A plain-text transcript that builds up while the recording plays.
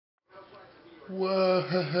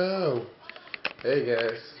Whoa! Hey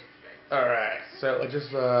guys. Alright, so it's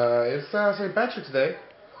St. Patrick's Day,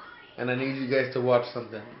 and I need you guys to watch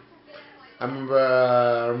something. I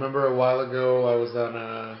remember a while ago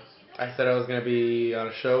I said I was gonna be on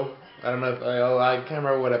a show. I don't know if I can't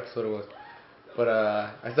remember what episode it was, but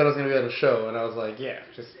I said I was gonna be on a show, and I was like, yeah,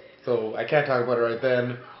 just so I can't talk about it right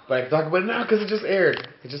then, but I can talk about it now because it just aired.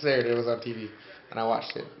 It was on TV, and I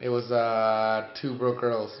watched it. It was Two Broke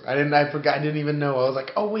Girls. I forgot. I didn't even know. I was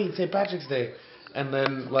like, oh wait, St. Patrick's Day, and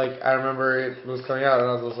then like I remember it was coming out, and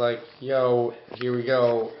I was like, yo, here we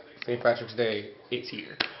go, St. Patrick's Day, it's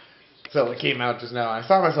here. So it came out just now. I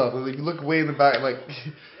saw myself. Like, you look way in the back, like,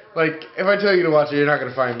 like if I tell you to watch it, you're not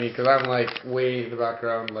gonna find me because I'm like way in the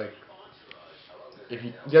background. Like, if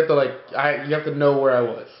you have to you have to know where I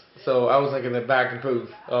was. So I was like in the back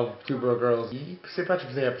booth of Two Broke Girls St.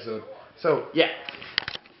 Patrick's Day episode. So yeah,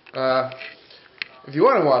 if you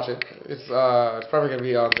want to watch it, it's probably gonna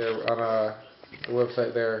be on the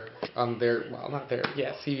website there on their not there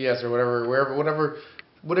CBS or whatever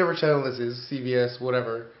whatever channel this is, CBS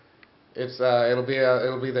whatever. It'll be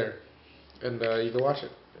there, and you can watch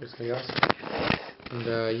it. It's gonna be awesome. And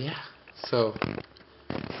yeah, so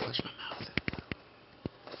watch my mouth.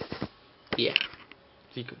 Yeah,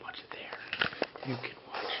 you can watch it there. You can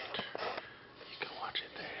watch it. You can watch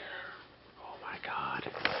it there. Oh my God.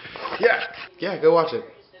 Yeah, go watch it.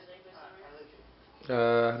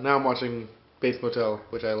 Now I'm watching Bates Motel,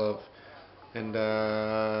 which I love, and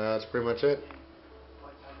that's pretty much it.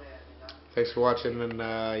 Thanks for watching, and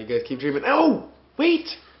you guys keep dreaming. Oh,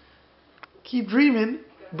 wait! Keep dreaming,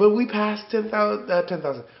 but we passed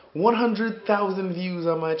 100,000 views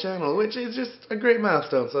on my channel, which is just a great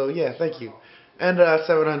milestone, so yeah, thank you. And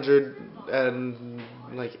 700, and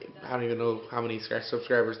like, I don't even know how many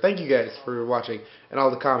subscribers. Thank you guys for watching, and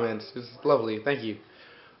all the comments. It's lovely, thank you.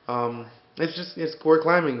 We're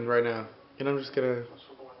climbing right now, and I'm just gonna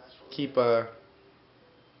keep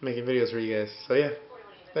making videos for you guys. So yeah,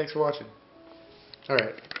 thanks for watching.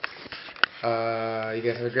 Alright. You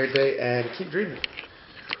guys have a great day and keep dreaming.